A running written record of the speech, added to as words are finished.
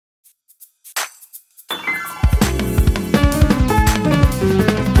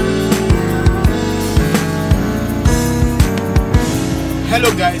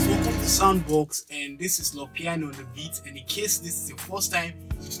Soundbox, and this is Piano on the beat. And in case this is your first time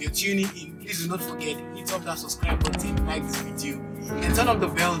you're tuning in, please do not forget, hit up that subscribe button, like this video, and turn on the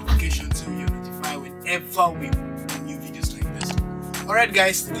bell notification so you're notified whenever we put new videos like this. Alright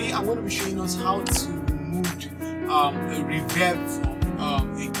guys, today I'm going to be showing us how to remove a reverb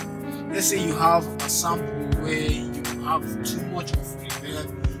from let's say you have a sample where you have too much of reverb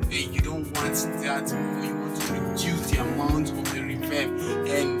and you don't want that, or you want to reduce the amount of the reverb,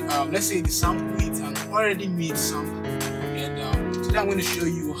 and let's say the sample is an already made sample, and today I'm going to show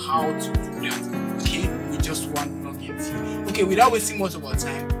you how to do that, okay, with just one plugin. Okay, without wasting much of our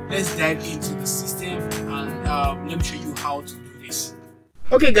time, let's dive into the system and let me show you how to do this.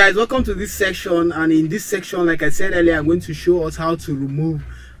 Okay guys, welcome to this section, and in this section, like I said earlier, I'm going to show us how to remove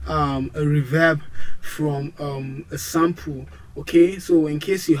a reverb from a sample. Okay, so in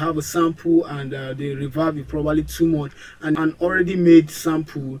case you have a sample and the reverb is probably too much, and an already made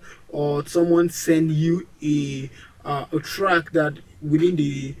sample, or someone send you a track that within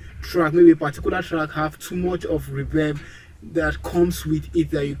the track, maybe a particular track, have too much of reverb that comes with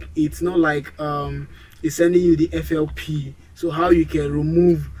it, that it's not like it's sending you the FLP. So how you can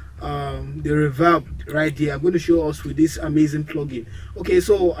remove the reverb right there, I'm going to show us with this amazing plugin. Okay,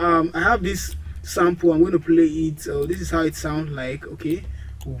 so I have this sample, I'm going to play it. So this is how it sounds like, okay,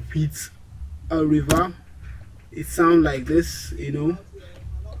 with a reverb. It sounds like this, you know,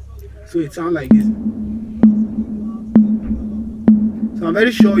 so it sounds like this. So I'm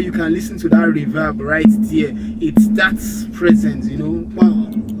very sure you can listen to that reverb right there. It's that's present, you know. Wow.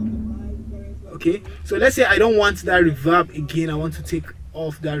 Okay, so let's say I don't want that reverb again, I want to take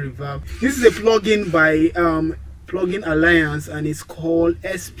off that reverb. This is a plugin by Plugin Alliance, and it's called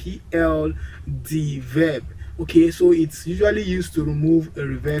SPL de-reverb. Okay, so it's usually used to remove a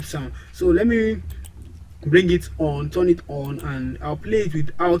reverb sound. So let me bring it on, turn it on, and I'll play it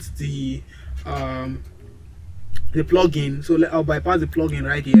without the plugin. So I'll bypass the plugin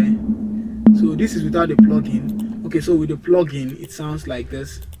right here. So this is without the plugin. Okay, so with the plugin it sounds like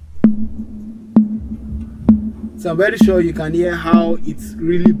this. So I'm very sure you can hear how it's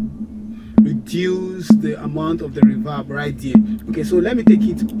really reduced the amount of the reverb right there. Okay, so let me take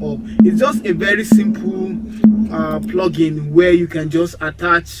it up. It's just a very simple plugin where you can just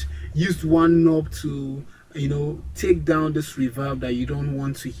use one knob to, you know, take down this reverb that you don't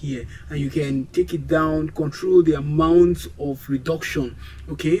want to hear, and you can take it down, control the amount of reduction,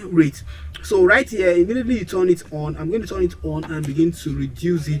 okay, rate. So right here, immediately you turn it on, I'm going to turn it on and begin to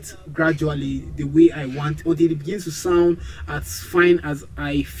reduce it gradually the way I want, until it begins to sound as fine as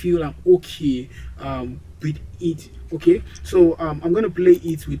I feel I'm okay with it. Okay, so I'm going to play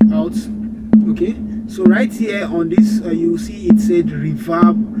it without. Okay, so right here on this you see it said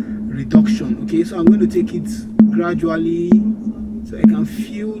reverb reduction. Okay, so I'm going to take it gradually so I can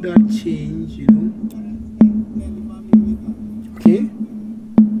feel that change, you know. Okay,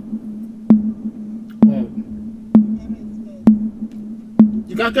 wow,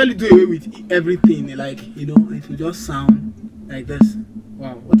 you can actually do away with everything, like, you know, it will just sound like this.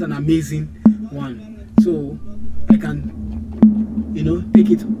 Wow, what an amazing one. So I can, you know, take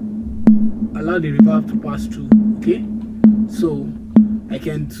it, allow the reverb to pass through. Okay, so I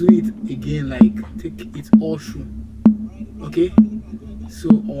can do it again, like take it all through. Okay, so,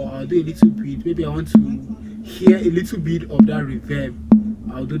 or I'll do a little bit, maybe I want to hear a little bit of that reverb,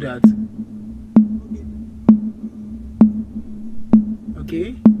 I'll do that.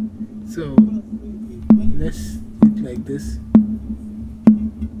 Okay, so let's do it like this,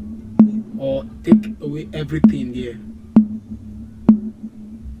 or take away everything here.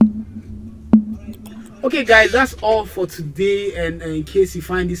 Okay guys, that's all for today, and in case you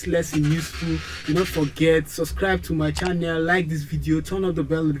find this lesson useful, do not forget, subscribe to my channel, like this video, turn on the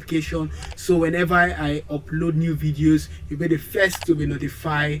bell notification so whenever I upload new videos you'll be the first to be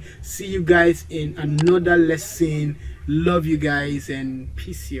notified. See you guys in another lesson. Love you guys, and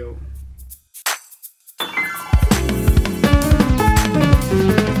peace, yo.